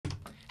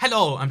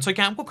Hello, I'm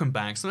Toycat and welcome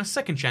back to my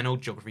second channel,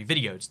 Geography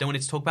Videos. Today I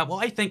wanted to talk about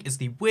what I think is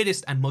the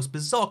weirdest and most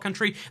bizarre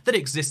country that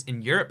exists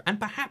in Europe and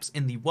perhaps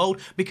in the world,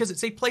 because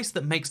it's a place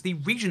that makes the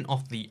region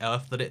of the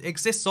Earth that it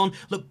exists on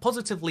look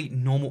positively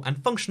normal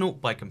and functional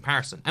by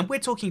comparison. And we're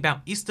talking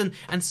about Eastern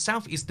and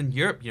Southeastern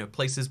Europe,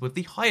 places with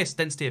the highest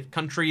density of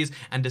countries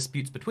and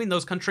disputes between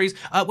those countries.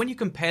 When you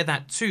compare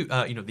that to,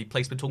 the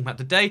place we're talking about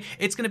today,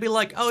 it's going to be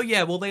like, oh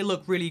yeah, well they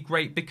look really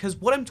great, because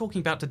what I'm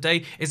talking about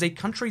today is a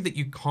country that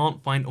you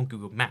can't find on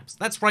Google Maps.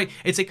 That's right,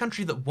 it's a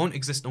country that won't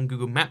exist on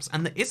Google Maps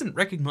and that isn't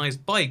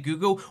recognized by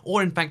Google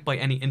or in fact by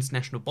any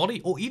international body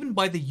or even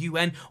by the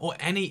UN or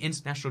any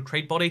international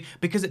trade body,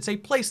 because it's a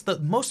place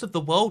that most of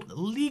the world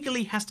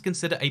legally has to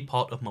consider a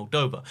part of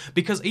Moldova.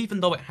 Because even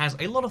though it has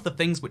a lot of the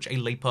things which a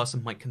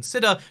layperson might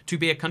consider to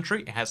be a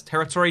country, it has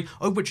territory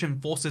over which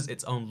enforces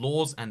its own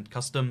laws and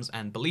customs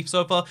and beliefs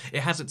over,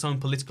 it has its own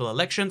political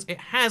elections, it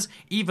has,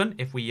 even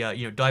if we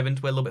dive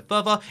into it a little bit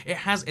further, it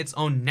has its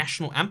own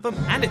national anthem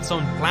and its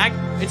own flag.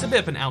 It's a bit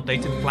of an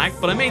outdated flag,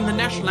 but I mean the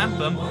national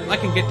anthem, I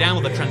can get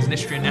down with the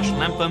Transnistrian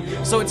national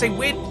anthem, so it's a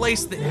weird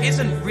place that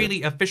isn't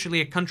really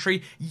officially a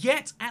country,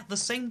 yet at the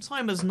same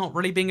time as not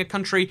really being a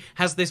country,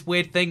 has this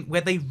weird thing where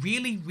they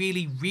really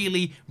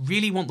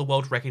want the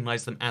world to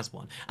recognize them as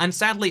one. And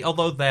sadly,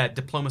 although their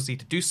diplomacy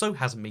to do so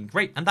hasn't been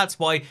great, and that's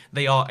why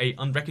they are a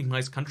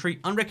unrecognized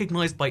country,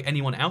 unrecognized by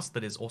anyone else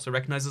that is also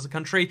recognized as a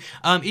country,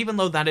 even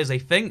though that is a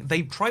thing,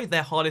 they've tried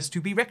their hardest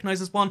to be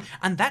recognized as one,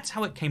 and that's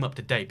how it came up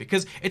today,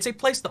 because it's a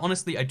place that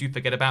honestly I do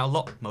forget about a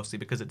lot, mostly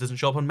because it doesn't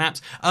show up on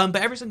maps, but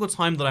every single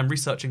time that I'm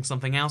researching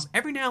something else,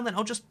 every now and then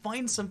I'll just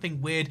find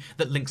something weird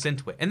that links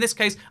into it. In this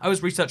case, I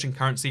was researching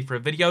currency for a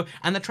video,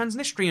 and the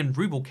Transnistrian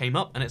ruble came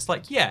up, and it's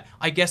like, yeah,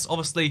 I guess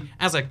obviously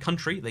as a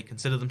country they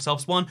consider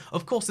themselves one,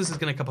 of course this is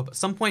going to come up at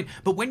some point,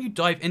 but when you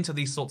dive into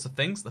these sorts of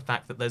things, the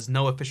fact that there's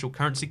no official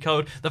currency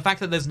code, the fact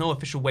that there's no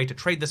official way to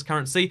trade this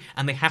currency,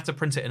 and they have to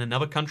print it in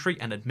another country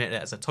and admit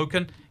it as a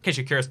token, in case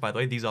you're curious by the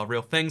way, these are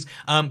real things,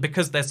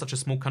 because they're such a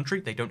small country,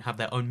 they don't have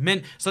their own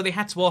mint, so they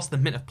had to ask the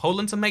Mint of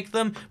Poland to make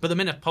them, but the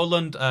Mint of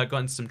Poland got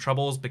into some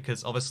troubles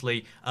because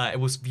obviously it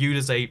was viewed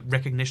as a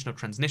recognition of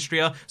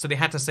Transnistria, so they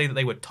had to say that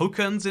they were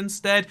tokens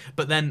instead,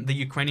 but then the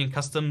Ukrainian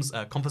customs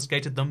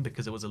confiscated them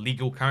because it was a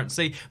legal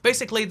currency.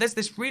 Basically, there's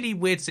this really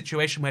weird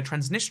situation where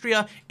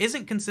Transnistria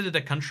isn't considered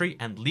a country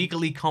and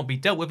legally can't be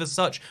dealt with as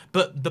such,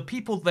 but the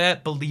people there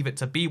believe it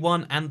to be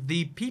one, and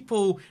the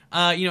people,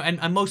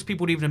 and most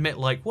people would even admit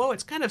like, well,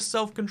 it's kind of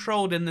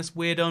self-controlled in this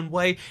weird own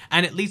way,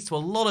 and it leads to a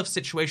lot of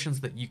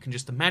situations that you can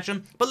just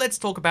imagine, but let's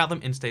talk about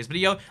them in today's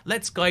video.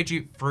 Let's guide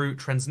you through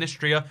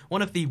Transnistria,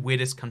 one of the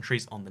weirdest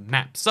countries on the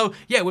map. So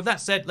yeah, with that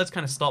said, let's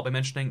kind of start by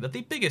mentioning that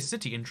the biggest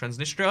city in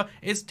Transnistria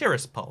is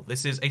Tiraspol.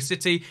 This is a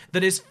city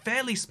that is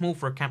fairly small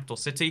for a capital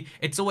city.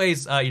 It's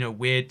always,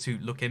 weird to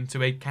look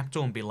into a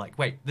capital and be like,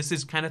 wait, this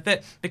is kind of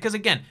it, because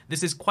again,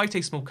 this is quite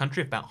a small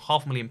country of about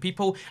 500,000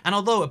 people, and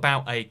although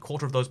about a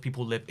quarter of those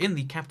people live in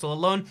the capital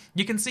alone,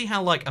 you can see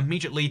how like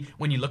immediately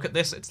when you look at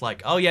this, it's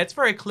like, oh yeah, it's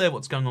very clear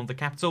what's going on with the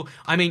capital.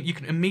 I mean, you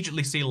can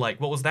immediately see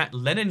like, what was that?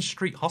 Lenin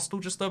Street Hostel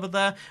just over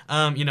there?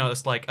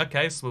 It's like,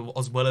 okay, so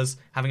as well as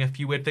having a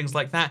few weird things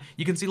like that,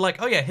 you can see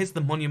like, oh yeah, here's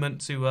the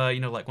monument to,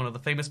 like one of the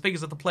famous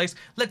figures of the place.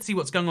 Let's see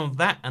what's going on with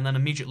that. And then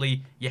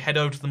immediately you head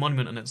over to the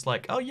monument and it's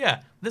like, oh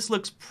yeah, this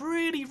looks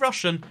pretty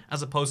Russian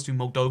as opposed to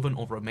Moldovan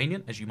or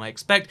Romanian, as you might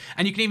expect.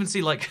 And you can even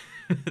see like,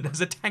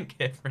 there's a tank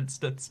here, for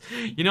instance.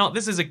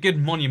 This is a good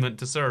monument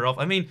to Suvorov.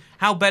 I mean,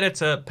 how better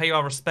to pay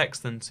our respects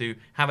than to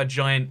have a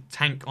giant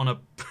tank on a...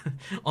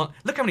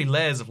 look how many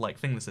layers of like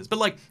thing this is. But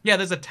like, yeah,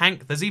 there's a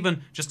tank. There's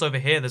even, just over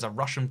here, there's a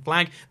Russian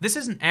flag. This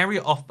is an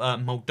area of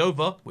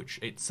Moldova, which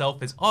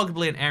itself is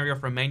arguably an area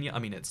of Romania. I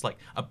mean, it's like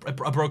a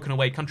broken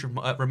away country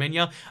of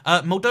Romania.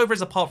 Moldova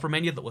is a part of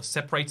Romania that was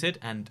separated,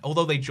 and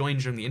although they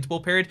joined during the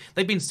interwar period,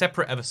 they've been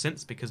separate ever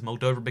since because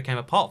Moldova became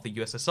a part of the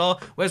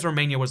USSR, whereas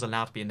Romania was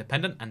allowed to be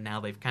independent, and now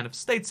they've kind of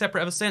stayed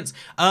separate ever since.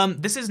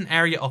 This is an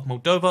area of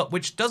Moldova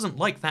which doesn't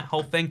like that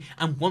whole thing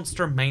and wants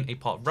to remain a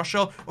part of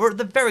Russia, or at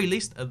the very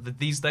least,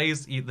 these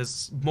days,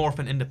 there's more of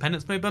an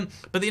independence movement,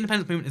 but the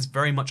independence movement is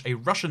very much a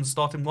Russian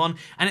starting one,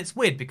 and it's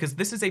weird because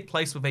this is a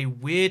place with a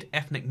weird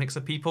ethnic mix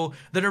of people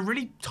that are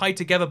really tied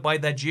together by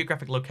their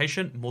geographic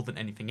location more than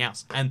anything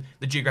else. And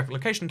the geographic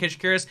location, in case you're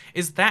curious,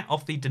 is that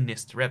of the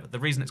Dniester River. The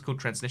reason it's called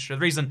Transnistria, the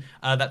reason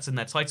that's in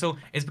their title,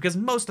 is because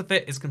most of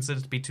it is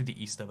considered to be to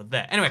the east over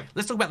there. Anyway,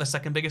 let's talk about the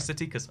second biggest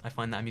city, because I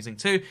find that amusing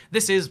too.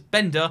 This is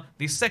Bender,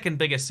 the second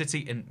biggest city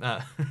in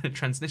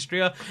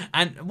Transnistria,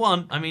 and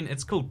one, I mean,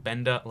 it's called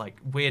Bender, like,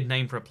 weird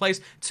name for a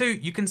place. Two,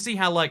 you can see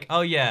how, like,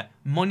 oh yeah,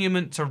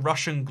 Monument to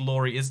Russian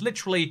Glory is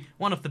literally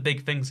one of the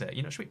big things here.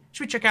 Should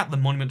we check out the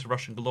Monument to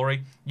Russian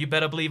Glory? You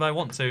better believe I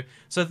want to.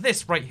 So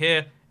this right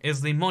here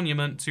is the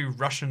Monument to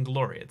Russian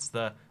Glory. It's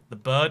the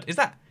bird. Is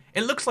that...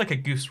 It looks like a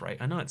goose, right?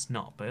 I know it's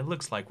not, but it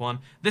looks like one.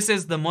 This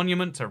is the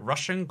Monument to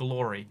Russian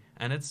Glory.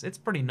 and it's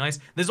pretty nice.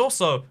 There's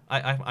also,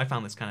 I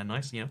found this kind of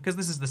nice, you know, because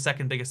this is the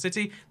second biggest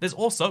city. There's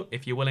also,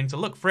 if you're willing to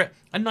look for it,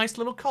 a nice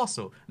little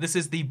castle. This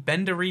is the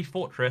Benderi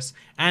Fortress,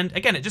 and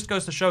again, it just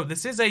goes to show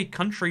this is a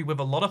country with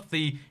a lot of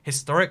the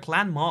historic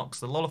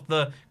landmarks, a lot of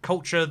the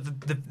culture,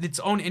 its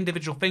own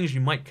individual things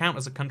you might count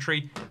as a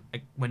country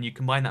when you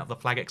combine that with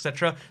the flag,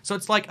 etc. So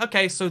it's like,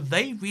 okay, so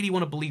they really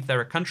want to believe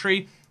they're a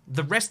country.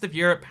 The rest of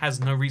Europe has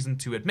no reason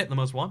to admit them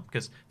as one,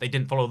 because they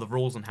didn't follow the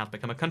rules on how to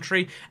become a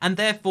country, and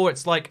therefore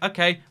it's like,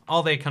 okay,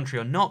 are they a country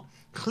or not?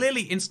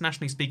 Clearly,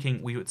 internationally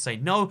speaking, we would say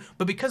no,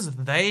 but because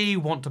they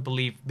want to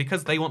believe,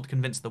 because they want to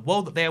convince the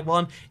world that they are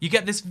one, you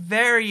get this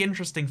very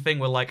interesting thing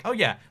where like, oh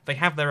yeah, they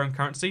have their own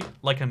currency.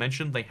 Like I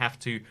mentioned, they have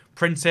to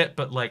print it,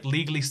 but like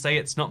legally say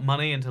it's not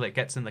money until it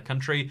gets in the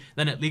country.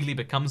 Then it legally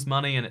becomes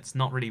money and it's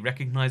not really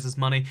recognized as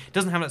money. It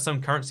doesn't have its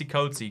own currency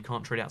code, so you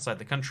can't trade outside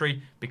the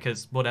country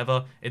because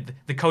whatever,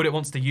 the code it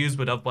wants to use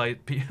would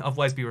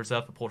otherwise be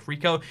reserved for Puerto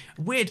Rico.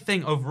 Weird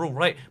thing overall,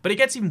 right? But it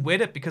gets even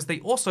weirder because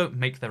they also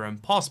make their own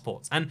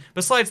passports. And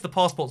besides the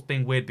passports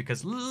being weird,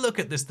 because look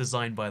at this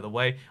design, by the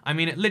way. I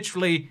mean,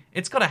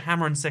 it's got a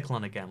hammer and sickle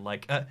on again.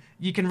 Like,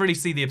 you can really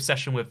see the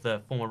obsession with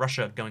the former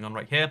Russia going on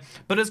right here.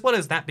 But as well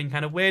as that being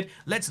kind of weird,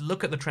 let's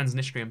look at the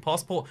Transnistrian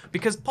passport,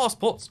 because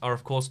passports are,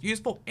 of course,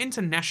 used for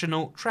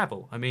international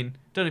travel. I mean,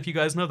 don't know if you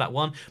guys know that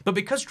one, but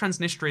because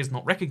Transnistria is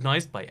not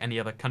recognized by any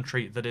other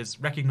country that is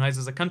recognized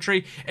as a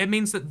country, it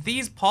means that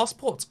these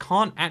passports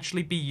can't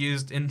actually be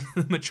used in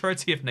the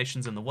majority of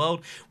nations in the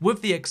world,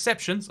 with the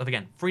exceptions of,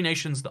 again, free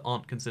nations that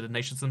aren't considered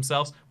nations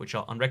themselves, which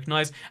are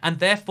unrecognized, and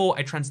therefore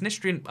a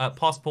Transnistrian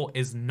passport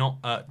is not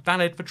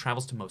valid for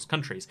travels to most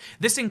countries.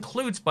 This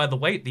includes, by the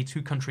way, the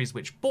two countries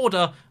which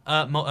border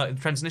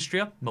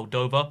Transnistria,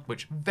 Moldova,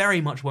 which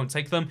very much won't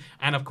take them,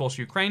 and of course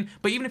Ukraine.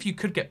 But even if you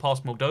could get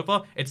past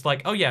Moldova, it's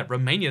like, oh yeah,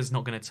 Romania's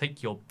not going to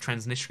take your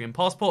Transnistrian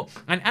passport,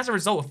 and as a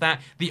result of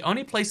that, the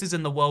only places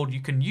in the world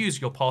you can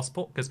use your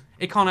passport, because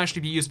it can't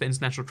actually be used for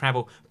international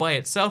travel by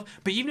itself,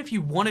 but even if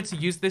you wanted to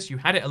use this, you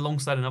had it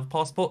alongside another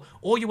passport,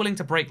 or you're willing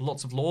to break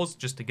lots of laws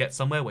just to get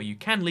somewhere where you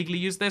can legally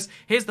use this,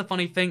 here's the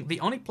funny thing, the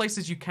only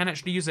places you can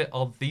actually use it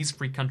are these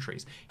three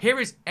countries. Here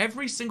is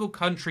every single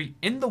country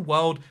in the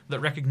world that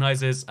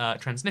recognizes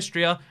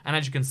Transnistria, and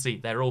as you can see,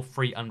 they're all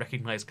free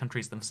unrecognized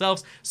countries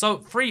themselves. So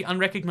free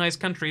unrecognized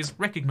countries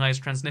recognize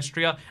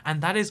Transnistria,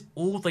 and that is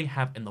all they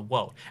have in the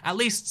world. At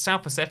least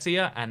South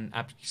Ossetia and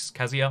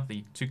Abkhazia,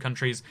 the two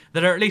countries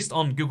that are at least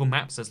on Google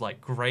Maps as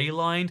like grey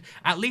lined,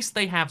 at least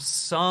they have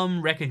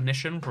some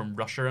recognition from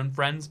Russia and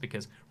friends,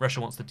 because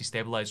Russia wants to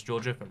destabilize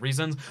Georgia for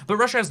reasons, but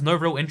Russia has no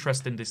real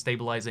interest in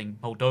destabilizing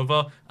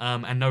Moldova,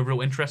 and no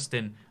real interest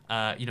in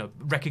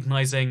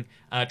recognizing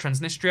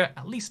Transnistria,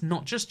 at least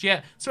not just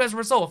yet. So as a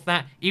result of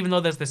that, even though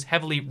there's this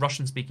heavily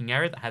Russian-speaking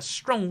area that has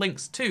strong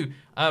links to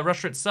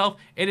Russia itself,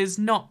 it is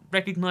not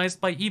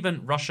recognized by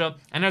even Russia,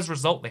 and as a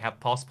result, they have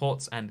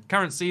passports and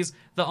currencies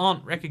that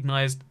aren't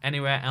recognized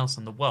anywhere else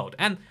in the world.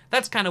 And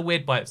that's kind of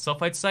weird by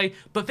itself, I'd say,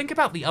 but think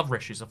about the other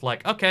issues of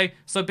like, okay,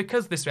 so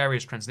because this area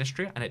is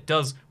Transnistria, and it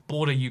does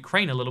border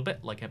Ukraine a little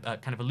bit, like I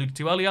kind of alluded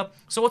to earlier,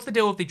 so what's the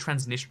deal with the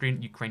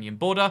Transnistrian-Ukrainian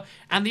border?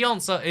 And the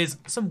answer is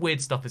some weird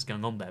stuff is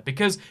going on there,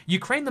 because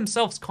Ukraine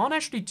themselves can't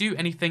actually do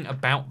anything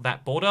about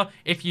that border.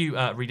 If you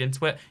read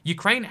into it,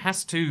 Ukraine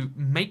has to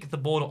make the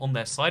border on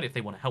their side if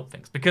they want to help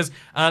things, because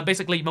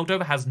basically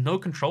Moldova has no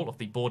control of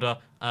the border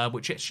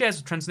which it shares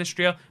with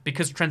Transnistria,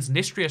 because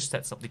Transnistria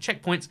sets up the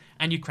checkpoints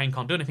and Ukraine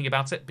can't do anything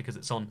about it because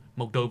it's on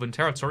Moldovan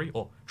territory,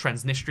 or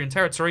Transnistrian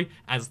territory,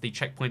 as the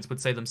checkpoints would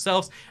say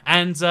themselves.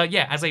 And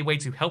yeah, as a way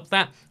to help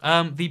that,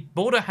 the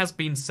border has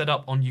been set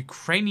up on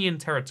Ukrainian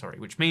territory,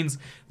 which means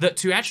that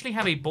to actually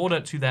have a border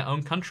to their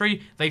own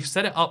country, they've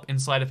set it up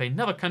inside of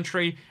another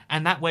country,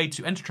 and that way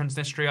to enter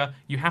Transnistria,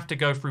 you have to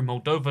go through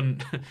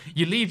Moldovan,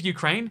 you leave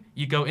Ukraine,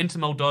 you go into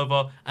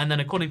Moldova, and then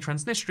according to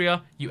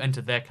Transnistria, you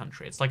enter their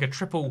country. It's like a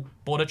triple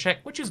border check,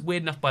 which is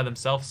weird enough by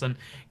themselves, and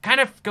kind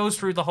of goes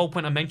through the whole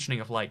point I'm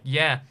mentioning of like,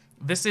 yeah,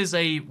 this is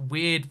a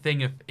weird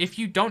thing of, if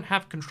you don't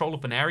have control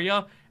of an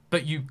area,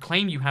 but you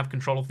claim you have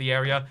control of the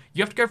area,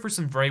 you have to go through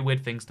some very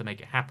weird things to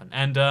make it happen.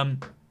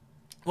 And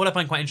what I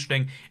find quite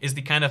interesting is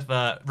the kind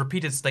of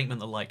repeated statement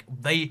that like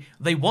they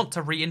want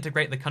to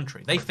reintegrate the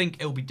country. They think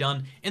it will be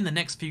done in the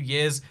next few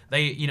years.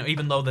 They,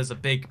 even though there's a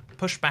big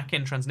pushback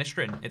in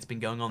Transnistria, and it's been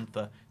going on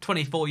for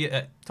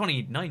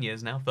 29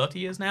 years now, 30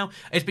 years now.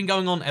 It's been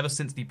going on ever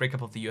since the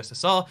breakup of the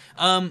USSR.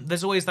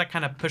 There's always that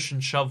kind of push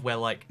and shove where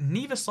like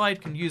neither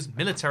side can use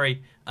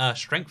military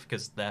strength,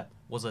 because there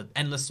was an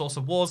endless source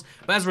of wars,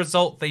 but as a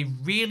result, they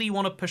really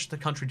want to push the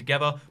country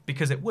together,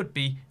 because it would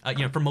be,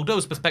 from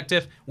Moldova's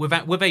perspective, with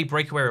a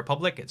breakaway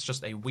republic, it's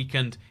just a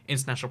weakened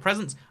international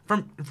presence.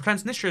 From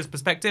Transnistria's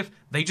perspective,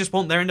 they just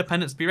want their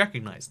independence to be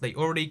recognized. They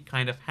already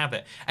kind of have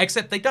it,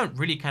 except they don't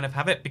really kind of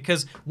have it,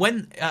 because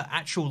when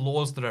actual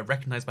laws that are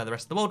recognized by the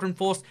rest of the world are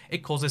enforced, it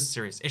causes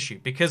serious issue,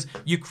 because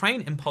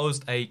Ukraine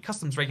imposed a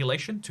customs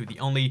regulation to the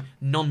only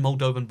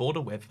non-Moldovan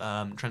border with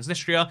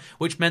Transnistria,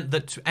 which meant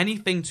that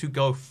anything to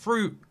go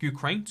through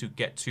Ukraine to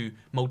get to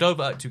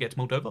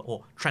Moldova,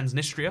 or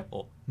Transnistria,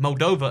 or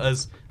Moldova,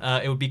 as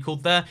it would be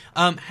called there,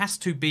 has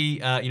to be,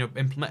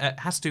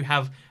 has to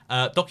have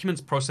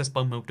documents processed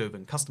by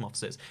Moldovan custom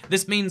officers.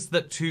 This means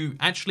that to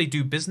actually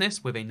do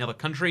business with another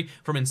country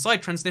from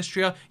inside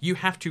Transnistria, you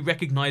have to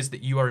recognize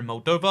that you are in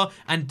Moldova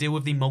and deal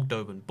with the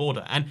Moldovan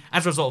border. And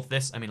as a result of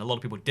this, I mean, a lot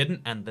of people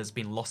didn't, and there's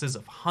been losses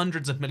of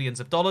hundreds of millions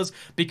of dollars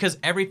because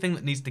everything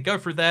that needs to go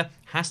through there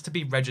has to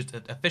be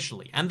registered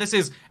officially. And this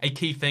is a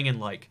key thing in,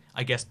 like,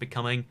 I guess,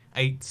 becoming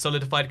a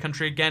solidified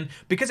country again,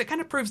 because it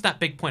kind of proves that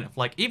big point of,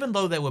 like, even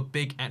though there were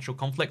big actual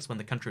conflicts when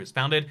the country was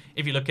founded,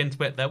 if you look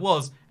into it, there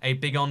was a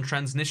big on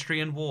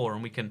Transnistrian war,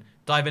 and we can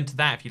dive into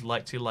that if you'd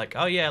like to, like,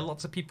 oh yeah,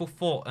 lots of people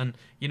fought, and,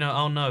 you know,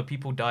 oh no,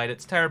 people died,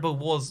 it's terrible,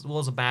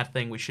 war's a bad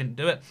thing, we shouldn't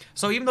do it.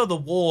 So even though the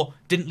war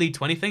didn't lead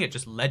to anything, it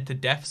just led to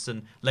deaths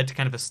and led to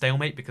kind of a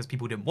stalemate because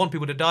people didn't want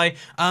people to die,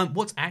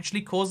 what's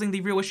actually causing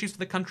the real issues for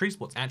the countries,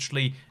 what's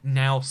actually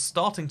now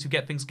starting to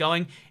get things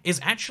going, is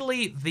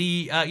actually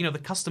the, the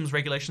customs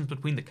regulations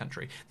between the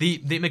country.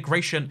 The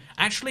immigration,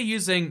 actually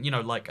using,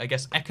 like, I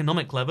guess,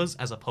 economic levers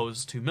as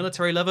opposed to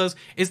military levers,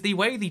 is the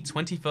way the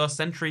 21st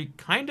century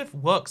kind of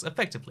works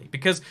effectively.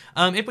 Because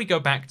if we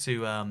go back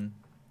to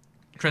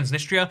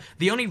Transnistria,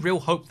 the only real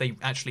hope they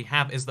actually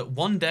have is that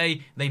one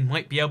day they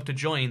might be able to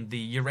join the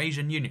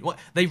Eurasian Union. Well,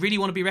 they really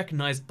want to be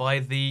recognized by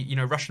the,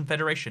 Russian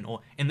Federation,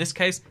 or in this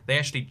case, they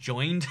actually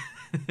joined.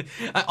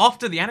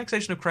 After the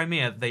annexation of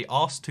Crimea, they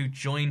asked to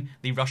join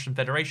the Russian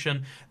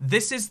Federation.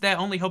 This is their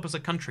only hope as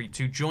a country,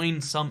 to join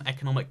some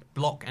economic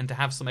bloc and to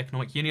have some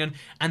economic union,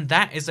 and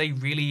that is a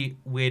really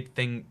weird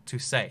thing to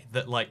say,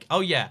 that, like, oh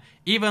yeah,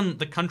 even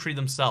the country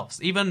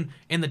themselves, even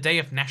in the day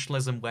of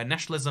nationalism, where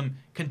nationalism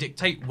can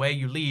dictate where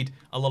you lead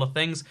a lot of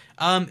things,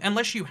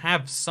 unless you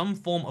have some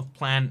form of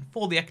plan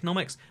for the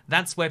economics,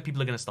 that's where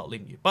people are going to start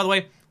leaving you. By the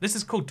way, this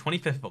is called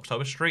 25th of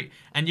October Street,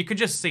 and you can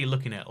just see,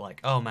 looking at it,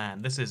 like, oh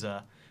man, this is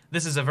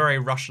a very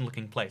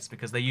Russian-looking place,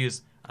 because they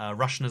use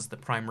Russian as the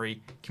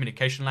primary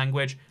communication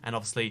language, and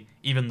obviously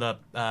even the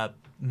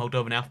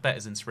Moldovan alphabet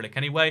is in Cyrillic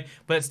anyway.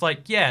 But it's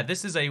like, yeah,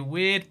 this is a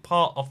weird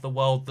part of the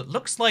world that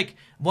looks like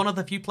one of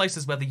the few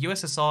places where the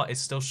USSR is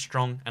still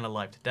strong and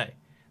alive today.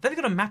 They've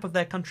got a map of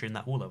their country in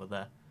that wall over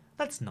there.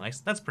 That's nice.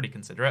 That's pretty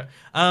considerate.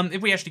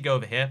 If we actually go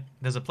over here,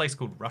 there's a place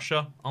called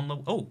Russia on the...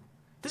 Oh,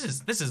 this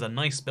is a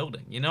nice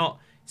building. You know what?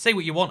 Say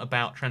what you want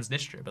about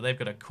Transnistria, but they've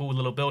got a cool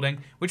little building,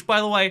 which, by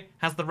the way,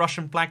 has the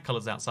Russian flag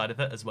colours outside of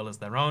it, as well as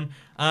their own.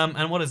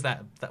 And what is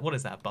that? What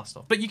is that, a bust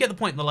off? But you get the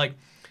point. They're like,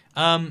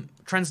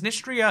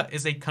 Transnistria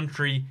is a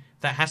country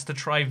that has to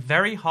try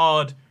very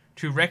hard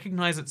to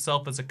recognize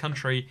itself as a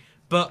country,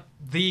 but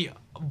the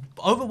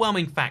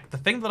overwhelming fact, the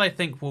thing that I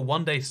think will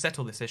one day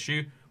settle this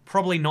issue,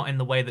 probably not in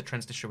the way that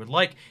Transnistria would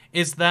like,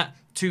 is that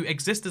to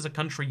exist as a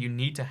country, you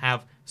need to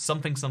have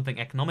something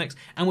economics,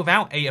 and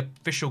without a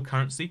official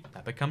currency,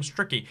 that becomes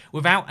tricky.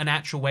 Without an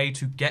actual way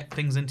to get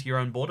things into your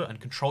own border and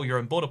control your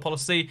own border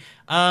policy,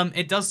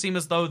 it does seem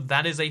as though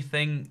that is a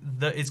thing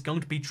that is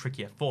going to be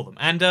trickier for them.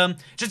 And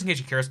just in case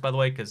you're curious, by the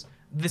way, because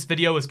this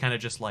video was kind of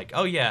just like,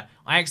 oh yeah,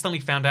 I accidentally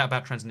found out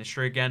about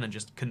Transnistria again and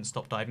just couldn't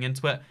stop diving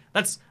into it.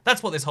 That's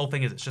what this whole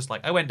thing is. It's just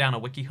like, I went down a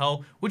wiki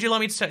hole. Would you like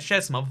me to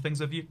share some other things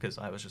with you? Because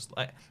I was just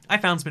like, I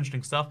found some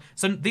interesting stuff.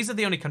 So these are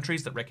the only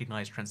countries that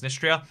recognize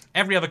Transnistria.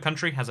 Every other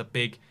country has a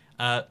big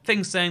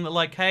thing saying that,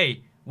 like,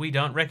 hey, we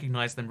don't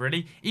recognize them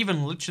really.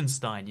 Even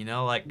Liechtenstein,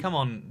 like, come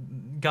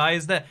on,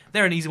 guys, they're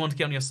an easy one to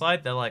get on your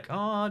side. They're like, oh,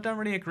 I don't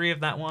really agree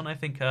with that one. I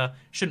think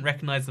shouldn't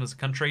recognize them as a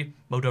country.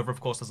 Moldova, of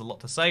course, has a lot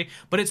to say,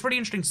 but it's really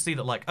interesting to see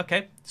that, like,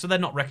 okay, so they're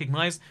not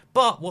recognized,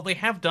 but what they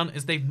have done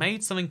is they've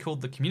made something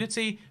called the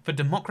Community for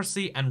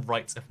Democracy and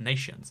Rights of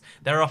Nations.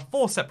 There are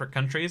 4 separate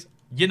countries.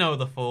 You know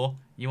the 4.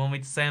 You want me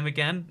to say them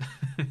again?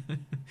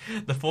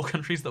 The 4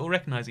 countries that will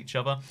recognize each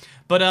other.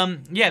 But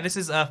yeah, this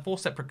is 4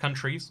 separate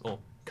countries, or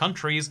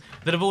countries,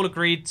 that have all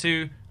agreed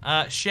to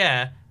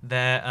share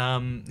their,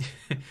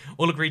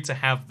 all agreed to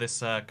have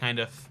this kind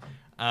of,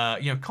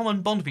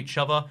 common bond with each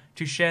other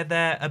to share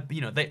their,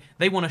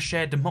 they want to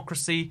share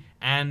democracy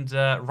and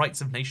rights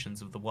of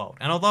nations of the world.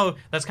 And although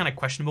that's kind of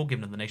questionable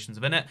given the nations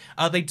within it,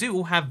 they do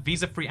all have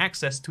visa-free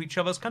access to each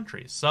other's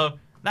countries. So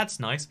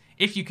that's nice.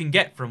 If you can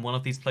get from one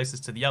of these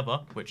places to the other,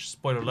 which,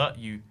 spoiler alert,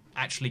 you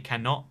actually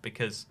cannot,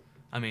 because,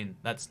 I mean,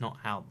 that's not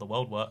how the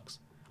world works.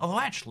 Although,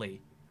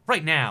 actually,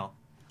 right now,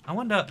 I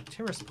wonder,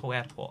 Tiraspol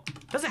Airport,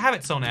 does it have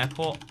its own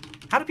airport?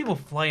 How do people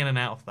fly in and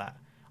out of that?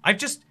 I've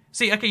just,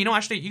 see, okay,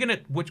 actually, you're going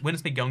to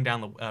witness me going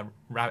down the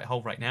rabbit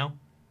hole right now.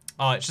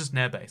 Oh, it's just an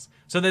airbase.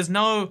 So there's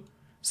no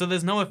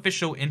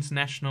official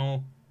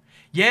international...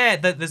 Yeah,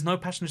 there's no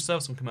passenger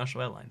service on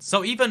commercial airlines.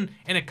 So even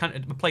in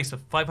a place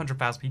of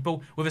 500,000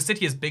 people, with a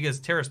city as big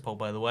as Tiraspol,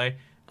 by the way,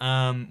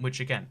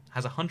 which again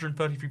has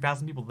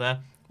 133,000 people there,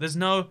 there's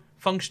no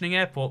functioning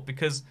airport,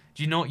 because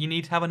do you know what you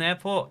need to have an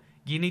airport?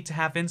 You need to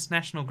have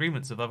international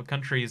agreements with other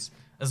countries,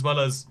 as well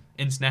as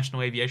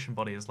international aviation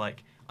bodies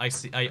like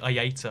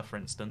IATA, for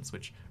instance,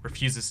 which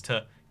refuses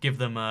to give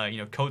them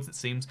codes, it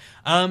seems.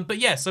 But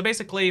yeah, so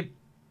basically,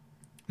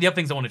 the other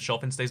things I wanted to show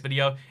off in today's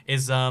video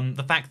is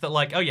the fact that,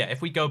 like, oh yeah,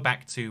 if we go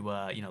back to,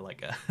 you know,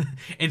 like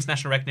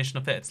international recognition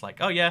of it, it's like,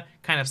 oh yeah,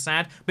 kind of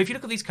sad. But if you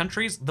look at these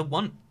countries, the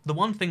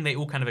one thing they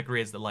all kind of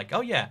agree is that, like,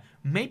 oh yeah,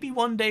 maybe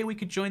one day we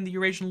could join the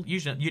Eurasian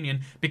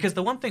Union, because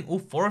the one thing all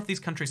 4 of these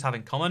countries have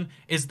in common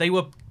is they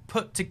were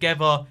put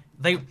together,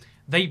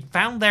 they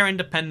found their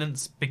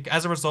independence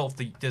as a result of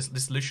the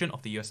dissolution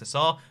of the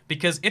USSR,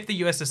 because if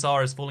the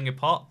USSR is falling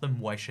apart, then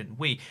why shouldn't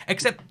we?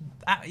 Except,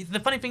 the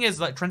funny thing is,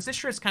 like,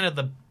 Transnistria is kind of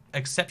the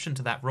exception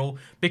to that rule,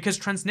 because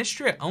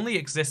Transnistria only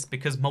exists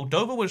because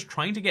Moldova was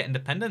trying to get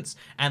independence,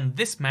 and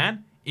this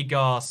man,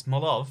 Igor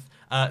Smirnov,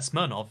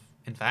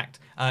 in fact,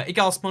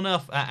 Igor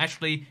Smirnov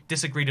actually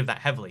disagreed with that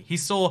heavily. He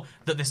saw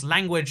that this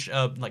language,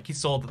 he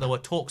saw that there were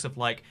talks of,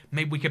 like,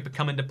 maybe we could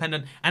become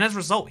independent, and as a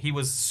result, he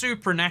was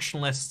super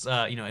nationalist,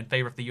 you know, in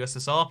favor of the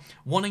USSR,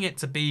 wanting it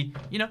to be,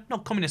 you know,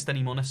 not communist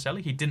anymore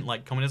necessarily. He didn't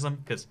like communism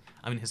because,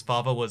 I mean, his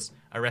father was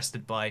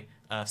arrested by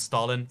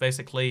Stalin,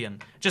 basically,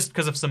 and just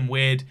because of some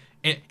weird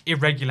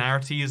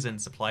irregularities in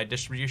supply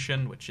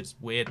distribution, which is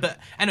weird. But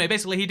anyway,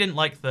 basically, he didn't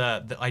like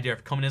the idea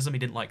of communism. He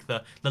didn't like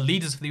the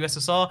leaders of the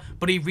USSR,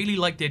 but he really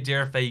liked the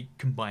idea of a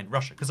combined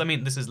Russia. Because, I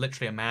mean, this is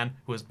literally a man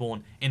who was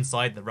born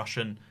inside the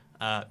Russian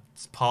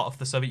part of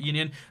the Soviet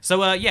Union.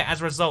 So, yeah, as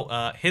a result,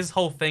 his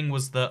whole thing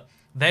was that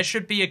there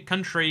should be a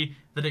country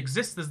that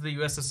exists as the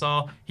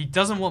USSR. He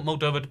doesn't want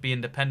Moldova to be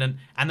independent,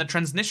 and the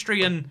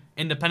Transnistrian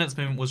independence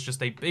movement was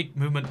just a big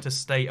movement to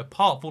stay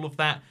apart from all of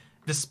that,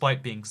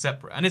 despite being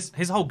separate. And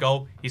his whole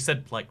goal, he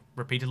said, like,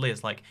 repeatedly,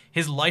 is like,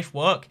 his life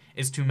work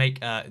is to make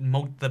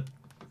the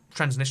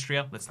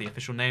Transnistria, that's the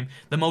official name,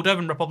 the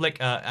Moldovan Republic,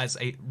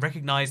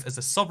 recognized as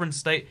a sovereign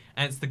state,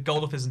 and it's the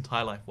goal of his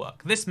entire life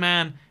work. This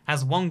man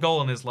has one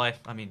goal in his life.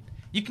 I mean,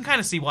 you can kind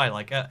of see why,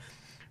 like,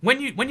 when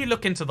you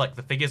look into, like,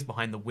 the figures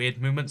behind the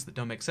weird movements that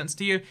don't make sense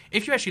to you,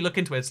 if you actually look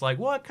into it, it's like,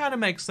 well, it kind of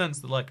makes sense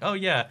that, like, oh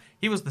yeah,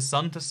 he was the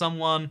son to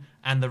someone,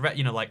 and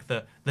you know, like,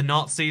 the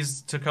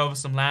Nazis took over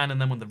some land, and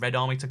then when the Red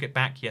Army took it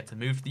back, he had to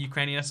move to the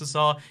Ukrainian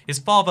SSR. His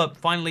father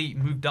finally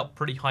moved up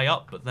pretty high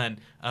up, but then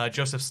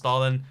Joseph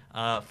Stalin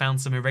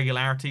found some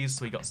irregularities,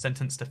 so he got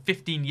sentenced to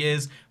 15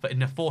 years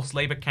in a forced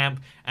labor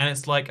camp, and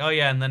it's like, oh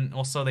yeah, and then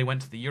also they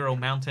went to the Ural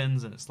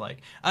Mountains, and it's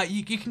like,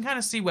 you can kind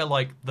of see where,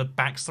 like, the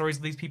backstories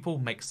of these people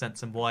make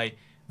sense and why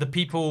the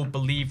people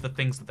believe the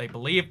things that they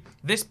believe.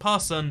 This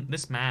person,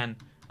 this man,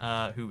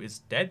 who is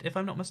dead, if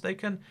I'm not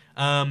mistaken,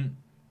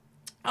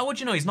 oh,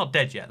 would you know, he's not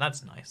dead yet.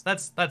 That's nice.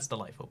 That's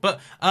delightful. But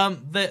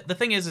the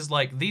thing is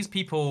like, these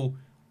people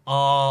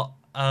are,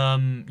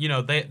 you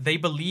know, they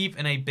believe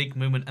in a big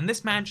movement, and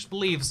this man just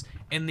believes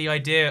in the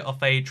idea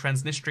of a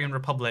Transnistrian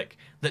republic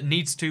that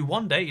needs to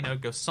one day, you know,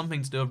 go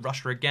something to do with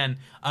Russia again,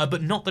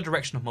 but not the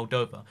direction of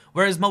Moldova.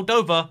 Whereas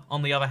Moldova,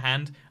 on the other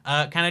hand,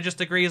 kind of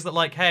just agrees that,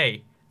 like,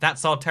 hey,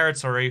 that's our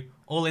territory.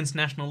 All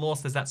international law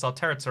says that's our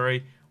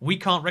territory. We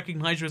can't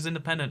recognize you as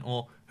independent,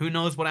 or who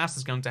knows what else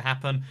is going to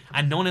happen,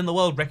 and no one in the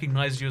world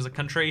recognizes you as a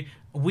country.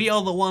 We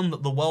are the one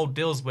that the world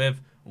deals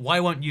with. Why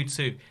won't you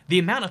too? The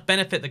amount of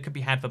benefit that could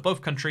be had for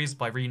both countries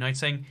by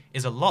reuniting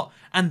is a lot,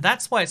 and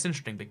that's why it's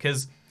interesting,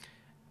 because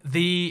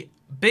there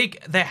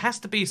has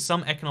to be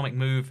some economic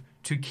move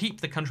to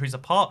keep the countries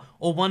apart,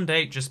 or one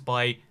day, just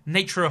by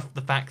nature of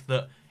the fact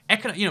that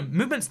you know,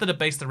 movements that are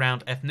based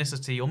around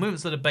ethnicity, or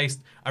movements that are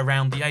based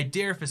around the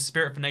idea of a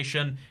spirit of a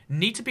nation,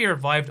 need to be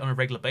revived on a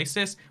regular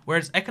basis,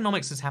 whereas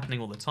economics is happening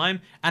all the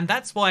time. And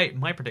that's why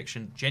my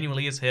prediction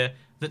genuinely is here,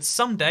 that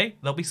someday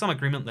there'll be some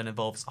agreement that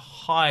involves a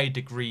high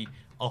degree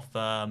of,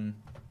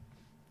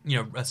 you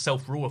know, a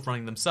self-rule of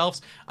running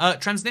themselves.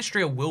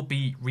 Transnistria will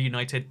be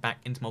reunited back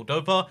into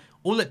Moldova.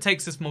 All it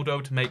takes is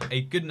Moldova to make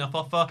a good enough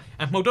offer,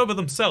 and Moldova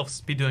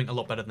themselves be doing a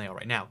lot better than they are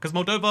right now. Because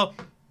Moldova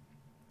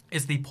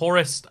is the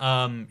poorest,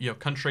 you know,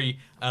 country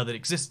that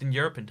exists in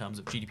Europe in terms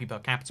of GDP per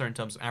capita, in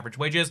terms of average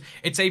wages.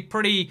 It's a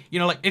pretty, you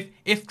know, like,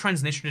 if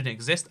Transnistria didn't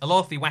exist, a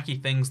lot of the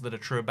wacky things that are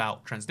true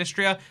about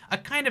Transnistria are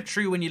kind of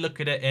true when you look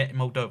at it in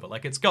Moldova.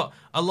 Like, it's got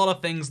a lot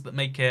of things that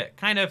make it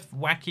kind of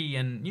wacky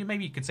and, you know,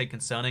 maybe you could say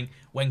concerning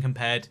when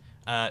compared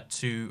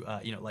to,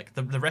 you know, like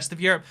the rest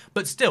of Europe.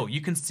 But still, you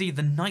can see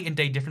the night and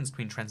day difference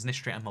between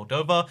Transnistria and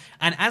Moldova.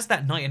 And as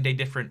that night and day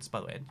difference,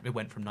 by the way, it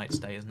went from night to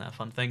day, isn't that a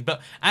fun thing?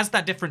 But as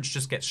that difference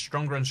just gets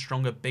stronger and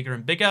stronger, bigger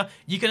and bigger,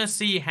 you're going to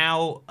see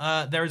how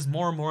there is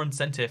more and more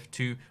incentive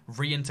to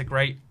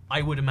reintegrate,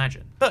 I would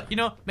imagine. But, you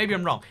know, maybe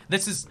I'm wrong.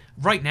 This is,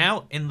 right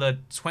now, in the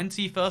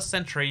 21st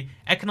century,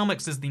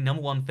 economics is the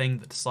 #1 thing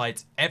that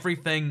decides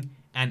everything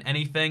and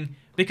anything.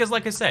 Because,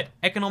 like I said,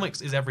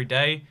 economics is every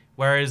day,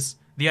 whereas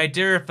the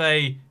idea of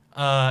a,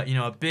 you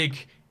know, a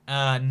big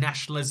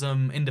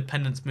nationalism,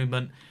 independence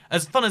movement,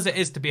 as fun as it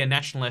is to be a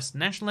nationalist,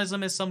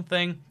 nationalism is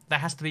something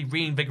that has to be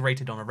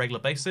reinvigorated on a regular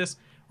basis,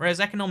 whereas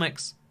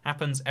economics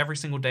happens every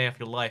single day of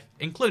your life,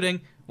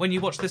 including when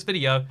you watch this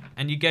video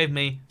and you gave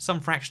me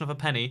some fraction of a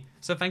penny.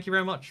 So thank you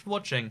very much for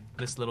watching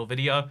this little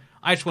video.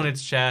 I just wanted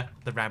to share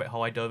the rabbit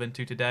hole I dove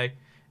into today,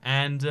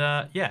 and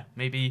yeah,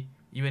 maybe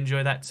you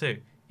enjoy that too.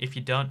 If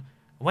you don't,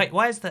 wait,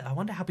 why is that? I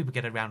wonder how people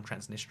get around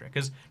Transnistria,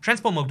 because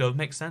Transport Moldova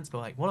makes sense, but,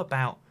 like, what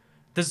about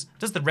Does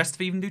the rest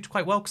of even do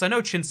quite well? Because I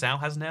know Chinsau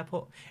has an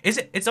airport.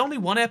 It's only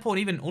one airport,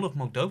 even all of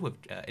Moldova with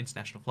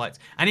international flights.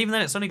 And even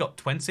then, it's only got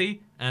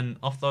 20. And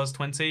off those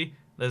 20,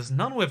 there's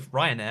none with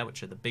Ryanair,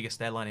 which are the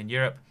biggest airline in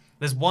Europe.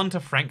 There's one to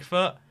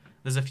Frankfurt.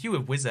 There's a few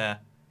with Wizz Air,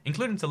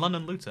 including to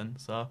London Luton.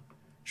 So,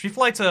 should we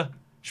fly to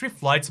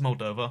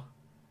Moldova?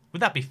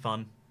 Would that be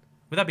fun?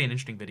 Would that be an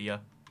interesting video?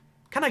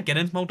 Can I get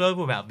into Moldova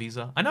without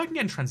visa? I know I can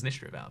get in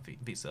Transnistria without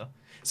visa.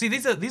 See,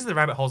 these are the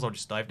rabbit holes I'll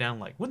just dive down.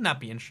 Like, wouldn't that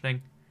be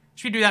interesting?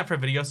 Should we do that for a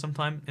video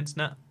sometime,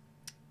 internet?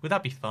 Would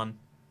that be fun?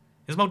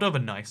 Is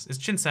Moldova nice? Is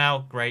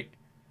Chinsau great?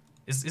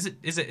 Is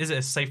it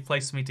a safe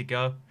place for me to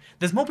go?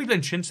 There's more people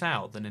in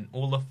Chinsau than in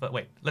all of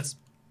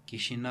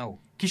Chisinau.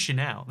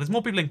 Chisinau. There's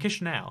more people in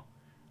Chisinau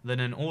than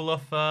in all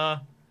of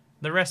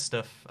the rest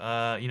of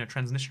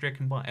Transnistria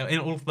combined. In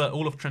all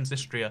of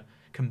Transnistria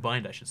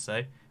combined, I should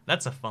say.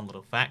 That's a fun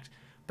little fact.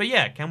 But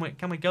yeah, can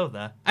we go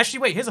there? Actually,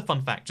 wait. Here's a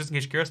fun fact, just in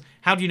case you're curious.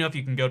 How do you know if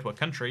you can go to a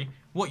country?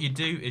 What you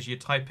do is you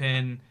type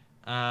in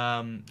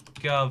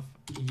gov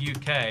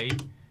UK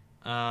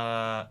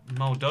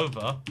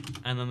Moldova,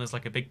 and then there's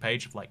like a big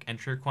page of like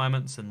entry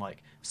requirements and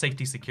like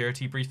safety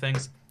security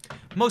briefings.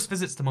 Most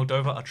visits to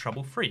Moldova are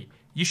trouble-free.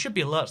 You should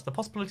be alert to the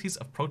possibilities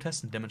of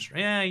protests and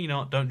demonstrations. Yeah, you know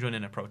what, don't join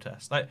in a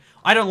protest.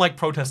 I don't like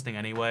protesting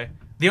anyway.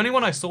 The only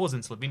one I saw was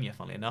in Slovenia,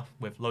 funnily enough,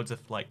 with loads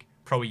of like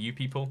pro-EU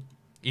people,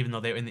 even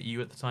though they were in the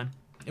EU at the time.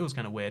 It was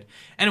kind of weird.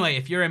 Anyway,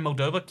 if you're in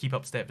Moldova, keep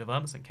up to date with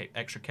developments and take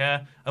extra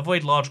care.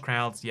 Avoid large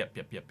crowds. Yep.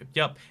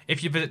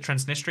 If you visit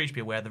Transnistria, you should be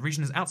aware the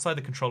region is outside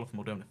the control of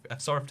Moldovan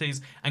authorities,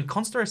 and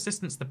consular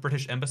assistance the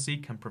British embassy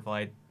can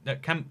provide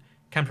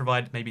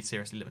may be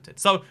seriously limited.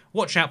 So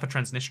watch out for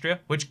Transnistria,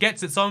 which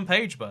gets its own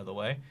page, by the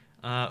way.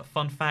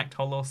 Fun fact,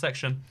 whole little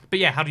section. But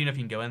yeah, how do you know if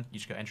you can go in? You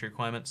just go entry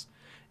requirements.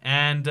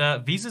 And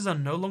visas are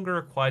no longer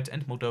required to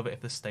enter Moldova if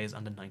the stay is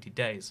under 90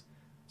 days.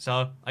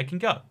 So I can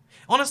go.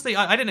 Honestly,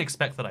 I didn't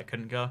expect that I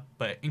couldn't go,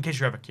 but in case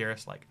you're ever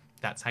curious, like,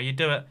 that's how you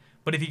do it.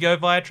 But if you go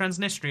via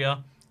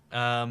Transnistria,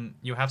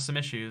 you'll have some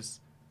issues,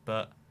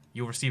 but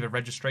you'll receive a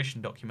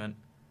registration document,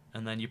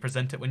 and then you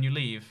present it when you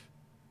leave.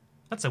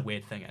 That's a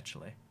weird thing,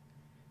 actually.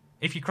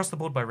 If you cross the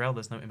border by rail,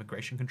 there's no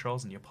immigration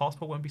controls, and your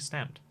passport won't be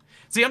stamped.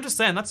 See, I'm just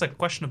saying, that's a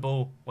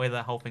questionable way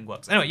that whole thing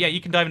works. Anyway, yeah,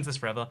 you can dive into this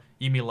forever.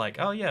 You can be like,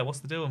 oh yeah,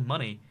 what's the deal with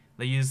money?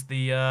 They use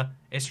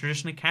it's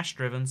traditionally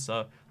cash-driven,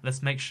 so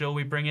let's make sure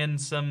we bring in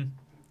some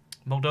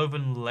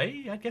Moldovan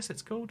lei, I guess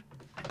it's called.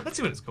 Let's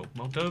see what it's called.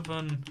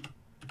 Moldovan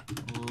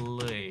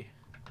lei.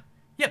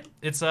 Yep,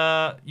 it's,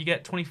 you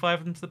get 25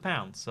 of them to the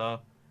pound, so,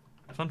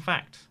 fun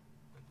fact.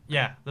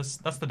 Yeah, that's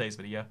the day's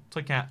video.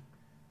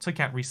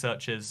 Toycat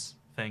researches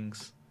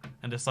things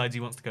and decides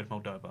he wants to go to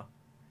Moldova.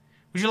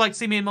 Would you like to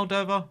see me in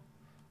Moldova?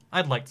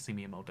 I'd like to see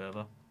me in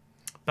Moldova.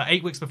 But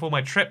 8 weeks before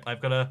my trip,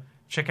 I've got to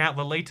check out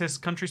the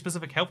latest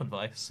country-specific health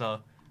advice, so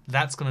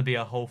that's going to be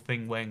a whole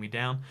thing weighing me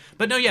down.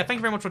 But no, yeah, thank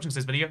you very much for watching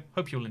this video.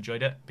 Hope you all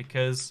enjoyed it,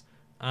 because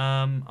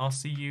I'll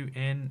see you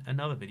in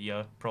another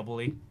video,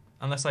 probably.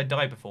 Unless I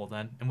die before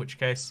then, in which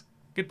case,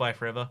 goodbye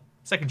forever.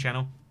 Second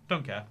channel,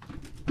 don't care.